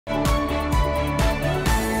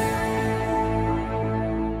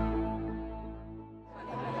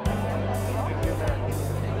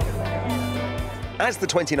As the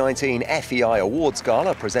 2019 FEI Awards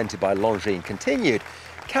Gala presented by Longines continued,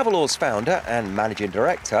 Cavalor's founder and managing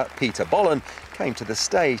director, Peden Bloodstock, came to the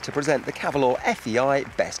stage to present the Cavalor FEI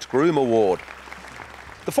Best Groom Award.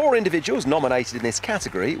 The four individuals nominated in this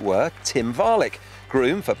category were Tim Varlick,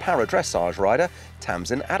 groom for para-dressage rider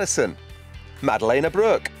Tamsin Addison; Madalena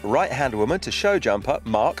Brook, right-hand woman to show jumper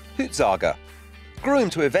Mark Hoetzager;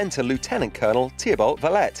 groom to eventer Lieutenant Colonel Thibault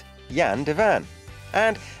Valette, Jan de Van;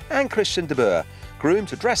 and Christian de Boer, groom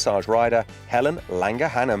to dressage rider Helen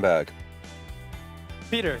Langer-Hannenberg.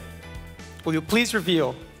 Peter, will you please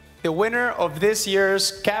reveal the winner of this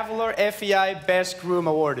year's Cavalor FEI Best Groom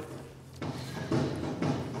Award?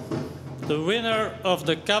 The winner of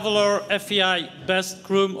the Cavalor FEI Best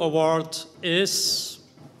Groom Award is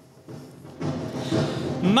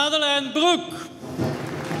Madeleine Brook.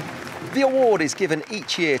 The award is given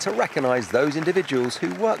each year to recognise those individuals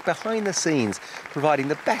who work behind the scenes, providing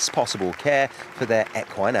the best possible care for their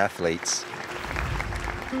equine athletes.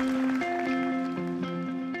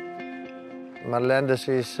 Madeleine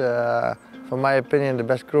is, for my opinion, the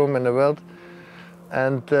best groom in the world.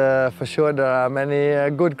 And for sure there are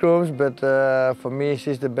many good grooms, but for me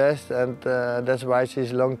she's the best, and that's why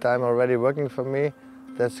she's a long time already working for me.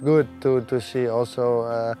 That's good to see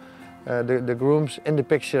also the grooms in the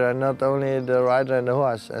picture and not only the rider and the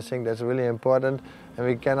horse. I think that's really important, and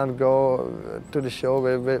we cannot go to the show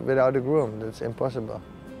without a groom. That's impossible.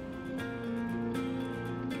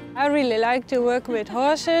 I really like to work with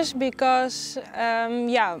horses because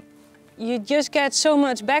yeah, you just get so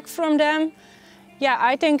much back from them. Yeah,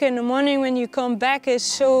 I think in the morning when you come back it's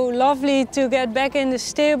so lovely to get back in the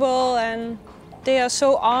stable, and they are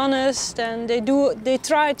so honest and they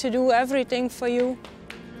try to do everything for you.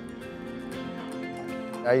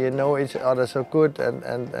 You know each other so good,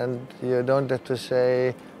 and you don't have to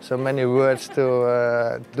say so many words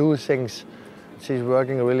to do things. She's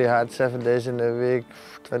working really hard 7 days in a week,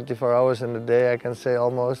 24 hours in a day, I can say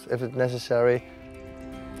almost, if it's necessary.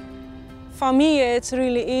 For me it's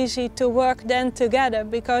really easy to work then together,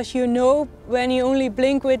 because you know when you only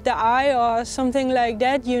blink with the eye or something like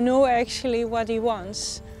that, you know actually what he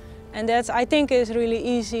wants. And that's, I think, is really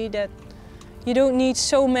easy, that you don't need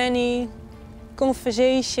so many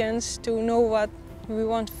conversations to know what we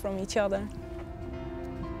want from each other.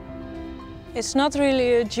 It's not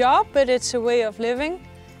really a job, but it's a way of living.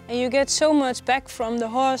 And you get so much back from the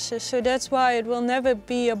horses, so that's why it will never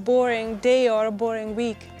be a boring day or a boring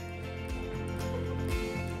week.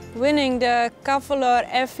 Winning the Cavalor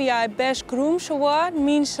FEI Best Grooms Award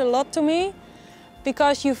means a lot to me,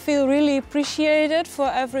 because you feel really appreciated for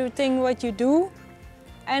everything what you do.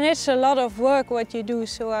 And it's a lot of work what you do,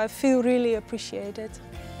 so I feel really appreciated.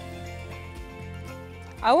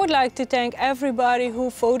 I would like to thank everybody who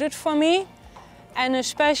voted for me. And a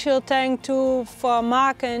special thank to for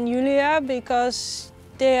Mark and Julia, because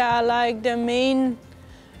they are like the main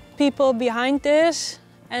people behind this,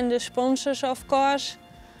 and the sponsors, of course.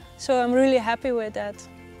 So I'm really happy with that.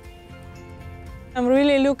 I'm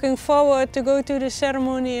really looking forward to go to the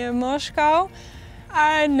ceremony in Moscow.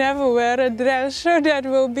 I never wear a dress, so that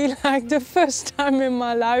will be like the first time in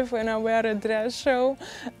my life when I wear a dress. So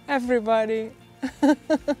everybody,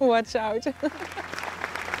 watch out.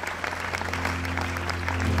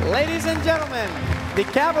 Ladies and gentlemen, the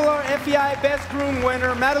Cavalor FEI Best Groom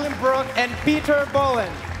winner, Madeleine Brook and Peden Bloodstock.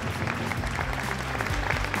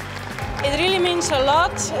 It really means a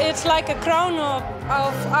lot. It's like a crown of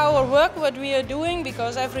our work, what we are doing,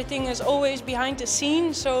 because everything is always behind the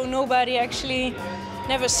scenes, so nobody actually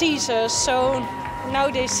never sees us. So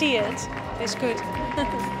now they see it. It's good.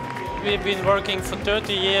 We've been working for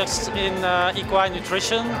 30 years in equine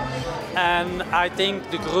nutrition, and I think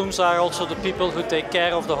the grooms are also the people who take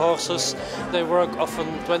care of the horses. They work often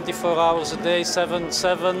 24 hours a day,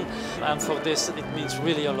 7/7, and for this it means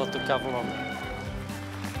really a lot to Cavalor.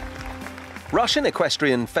 Russian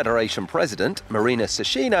Equestrian Federation President Marina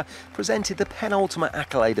Sashina presented the penultimate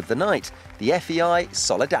accolade of the night, the FEI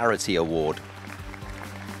Solidarity Award.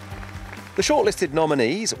 The shortlisted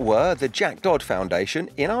nominees were the Jack Dodd Foundation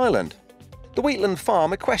in Ireland, the Wheatland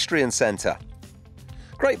Farm Equestrian Centre,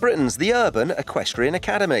 Great Britain's the Urban Equestrian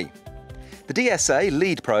Academy, the DSA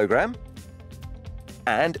Lead Programme,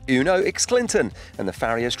 and Uno X Clinton and the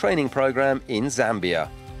Farriers Training Programme in Zambia.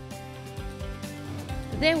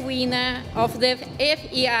 The winner of the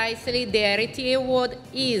FEI Solidarity Award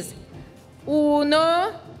is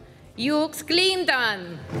Uno X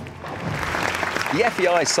Clinton. The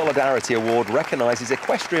FEI Solidarity Award recognises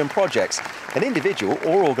equestrian projects, an individual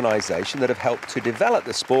or organisation that have helped to develop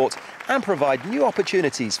the sport and provide new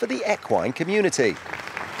opportunities for the equine community.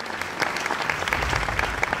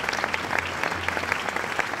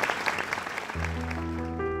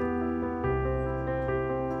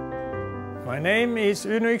 My name is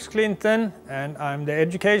Uno Clinton and I'm the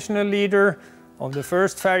educational leader of the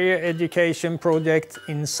first farrier education project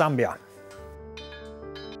in Zambia.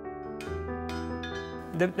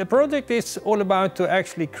 The project is all about to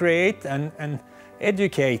actually create and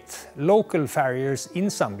educate local farriers in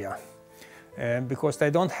Zambia because they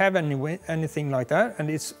don't have anything like that, and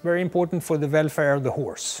it's very important for the welfare of the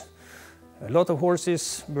horse. A lot of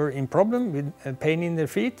horses were in problem with pain in their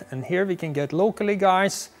feet, and here we can get locally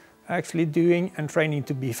guys actually doing and training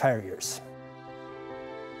to be farriers.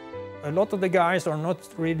 A lot of the guys are not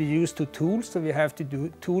really used to tools, so we have to do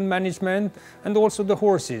tool management and also the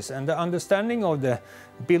horses and the understanding of the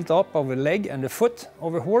build-up of a leg and a foot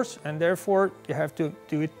of a horse, and therefore you have to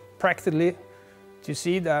do it practically to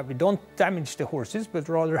see that we don't damage the horses but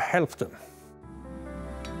rather help them.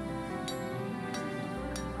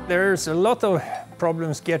 There's a lot of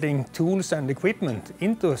problems getting tools and equipment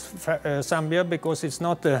into Zambia because it's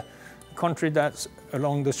not a country that's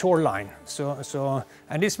along the shoreline.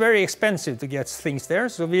 And it's very expensive to get things there.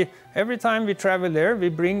 So every time we travel there, we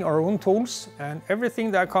bring our own tools, and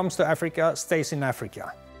everything that comes to Africa stays in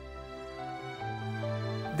Africa.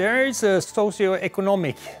 There is a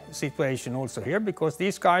socio-economic situation also here because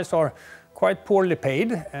these guys are quite poorly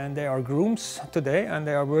paid and they are grooms today and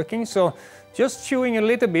they are working. So just chewing a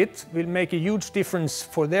little bit will make a huge difference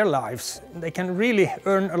for their lives. They can really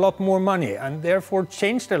earn a lot more money and therefore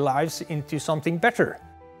change their lives into something better.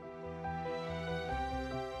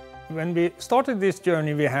 When we started this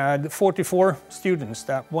journey, we had 44 students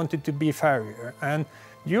that wanted to be farrier. And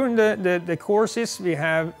during the courses, we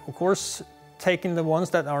have, of course, taken the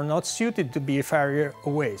ones that are not suited to be a farrier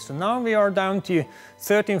away. So now we are down to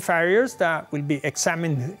 13 farriers that will be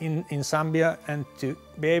examined in Zambia and to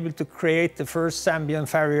be able to create the first Zambian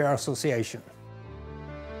Farrier Association.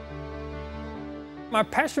 My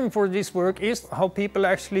passion for this work is how people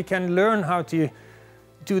actually can learn how to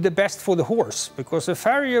do the best for the horse, because a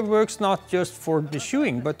farrier works not just for the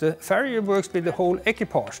shoeing, but the farrier works with the whole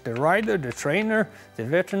equipage, the rider, the trainer, the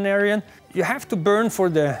veterinarian. You have to burn for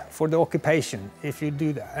the occupation if you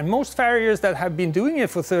do that. And most farriers that have been doing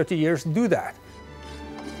it for 30 years do that.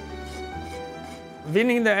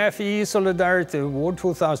 Winning the FEI Solidarity Award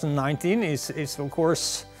 2019 is of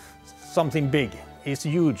course something big. It's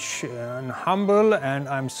huge and humble, and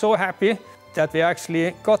I'm so happy that we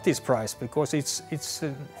actually got this prize because it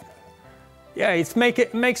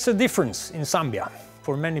makes a difference in Zambia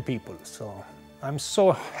for many people. So I'm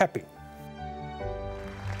so happy.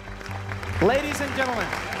 Ladies and gentlemen,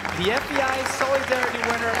 the FEI Solidarity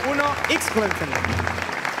winner, Uno Clinton.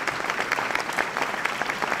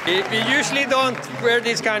 We usually don't wear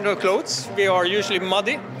these kind of clothes. We are usually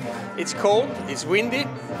muddy, it's cold, it's windy.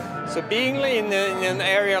 So being in an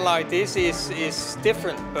area like this is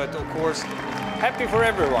different, but of course, happy for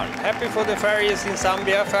everyone. Happy for the farriers in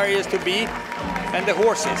Zambia, farriers to be, and the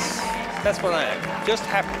horses. That's what I am, just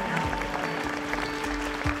happy.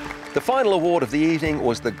 The final award of the evening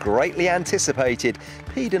was the greatly anticipated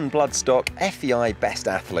Peden Bloodstock FEI Best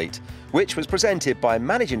Athlete, which was presented by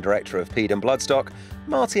Managing Director of Peden Bloodstock,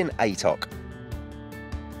 Martin Aytok.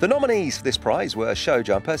 The nominees for this prize were show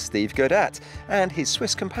jumper Steve Godat and his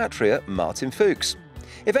Swiss compatriot Martin Fuchs,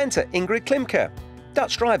 eventer Ingrid Klimke,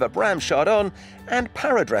 Dutch driver Bram Chardon and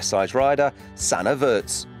para-dressage rider Sanne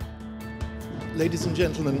Wirtz. Ladies and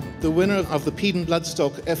gentlemen, the winner of the Peden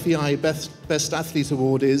Bloodstock FEI Best Athlete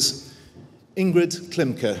Award is Ingrid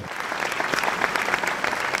Klimke.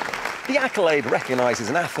 The accolade recognises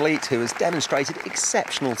an athlete who has demonstrated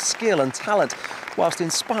exceptional skill and talent whilst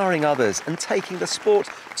inspiring others and taking the sport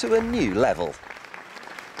to a new level.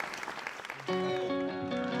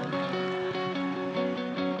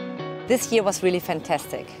 This year was really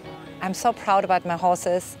fantastic. I'm so proud about my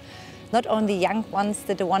horses. Not only young ones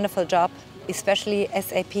did a wonderful job, especially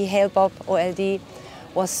SAP Hailbob OLD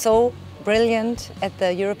was so brilliant at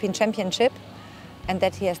the European Championship, and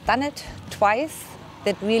that he has done it twice,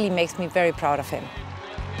 that really makes me very proud of him.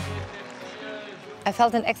 I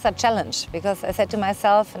felt an extra challenge because I said to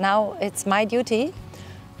myself, now it's my duty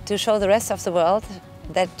to show the rest of the world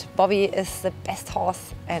that Bobby is the best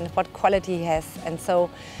horse and what quality he has. And so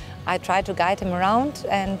I tried to guide him around,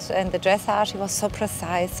 and the dressage, he was so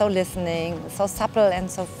precise, so listening, so supple and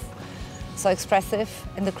so expressive.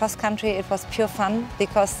 In the cross country it was pure fun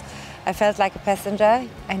because I felt like a passenger,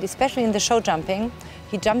 and especially in the show jumping,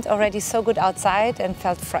 he jumped already so good outside and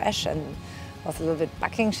felt fresh and was a little bit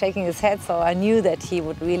bucking, shaking his head, so I knew that he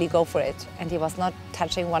would really go for it. And he was not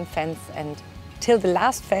touching one fence, and till the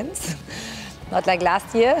last fence, not like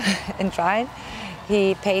last year in Trine,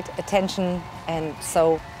 he paid attention, and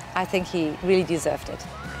so I think he really deserved it.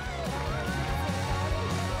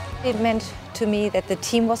 It meant to me that the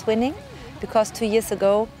team was winning, because 2 years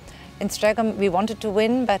ago in Stragom we wanted to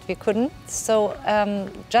win, but we couldn't. So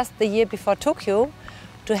just the year before Tokyo,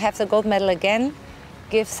 to have the gold medal again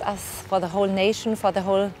gives us, for the whole nation, for the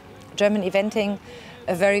whole German eventing,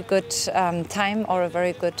 a very good time or a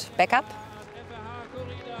very good backup.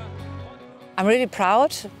 I'm really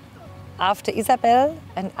proud, after Isabel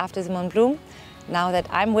and after Simone Blum, now that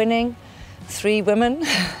I'm winning 3 women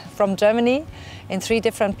from Germany in 3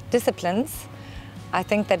 different disciplines. I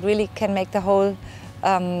think that really can make the whole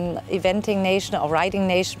eventing nation or riding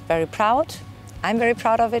nation very proud. I'm very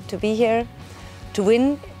proud of it, to be here, to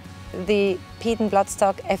win the Peden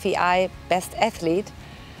Bloodstock FEI Best Athlete.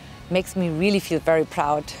 Makes me really feel very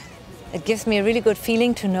proud. It gives me a really good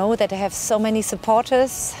feeling to know that I have so many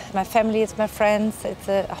supporters. My family, it's my friends, it's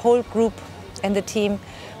a whole group in the team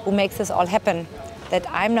who makes this all happen. That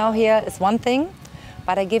I'm now here is one thing,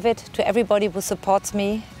 but I give it to everybody who supports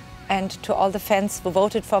me and to all the fans who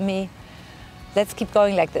voted for me. Let's keep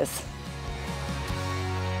going like this.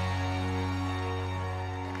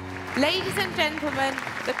 Ladies and gentlemen,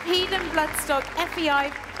 the Peden Bloodstock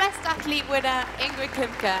FEI Best Athlete winner, Ingrid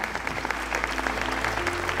Klimke.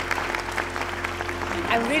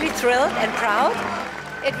 I'm really thrilled and proud.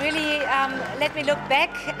 It really let me look back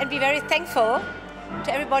and be very thankful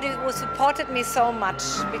to everybody who supported me so much,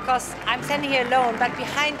 because I'm standing here alone, but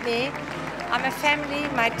behind me are my family,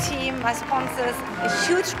 my team, my sponsors, a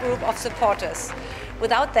huge group of supporters.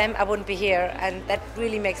 Without them, I wouldn't be here, and that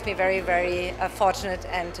really makes me very, very fortunate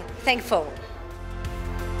and thankful.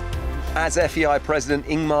 As FEI President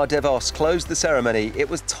Ingmar DeVos closed the ceremony, it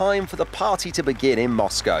was time for the party to begin in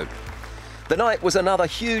Moscow. The night was another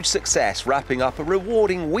huge success, wrapping up a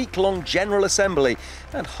rewarding week-long General Assembly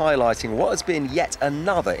and highlighting what has been yet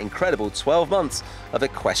another incredible 12 months of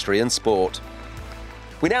equestrian sport.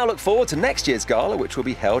 We now look forward to next year's gala, which will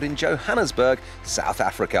be held in Johannesburg, South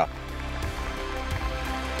Africa.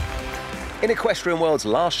 In Equestrian World's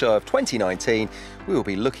last show of 2019, we will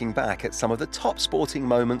be looking back at some of the top sporting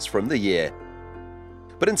moments from the year.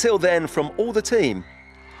 But until then, from all the team,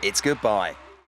 it's goodbye.